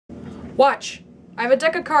Watch. I have a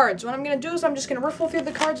deck of cards. What I'm going to do is I'm just going to riffle through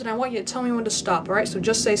the cards and I want you to tell me when to stop, alright? So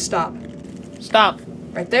just say stop. Stop.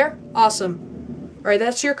 Right there? Awesome. Alright,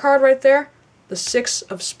 that's your card right there. The 6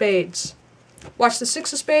 of spades. Watch, the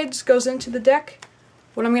 6 of spades goes into the deck.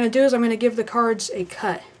 What I'm going to do is I'm going to give the cards a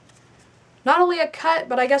cut. Not only a cut,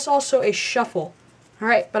 but I guess also a shuffle.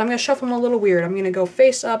 Alright, but I'm going to shuffle them a little weird. I'm going to go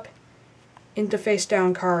face up into face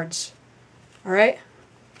down cards. Alright?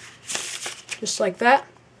 Just like that.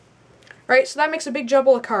 Alright, so that makes a big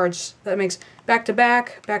jumble of cards. That makes back to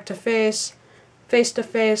face to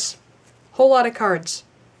face, whole lot of cards.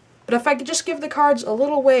 But if I could just give the cards a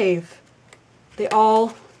little wave, they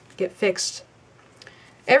all get fixed.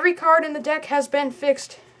 Every card in the deck has been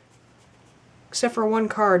fixed, except for one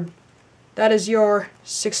card. That is your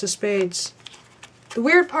 6 of spades. The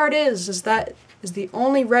weird part is that is the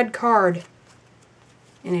only red card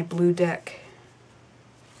in a blue deck.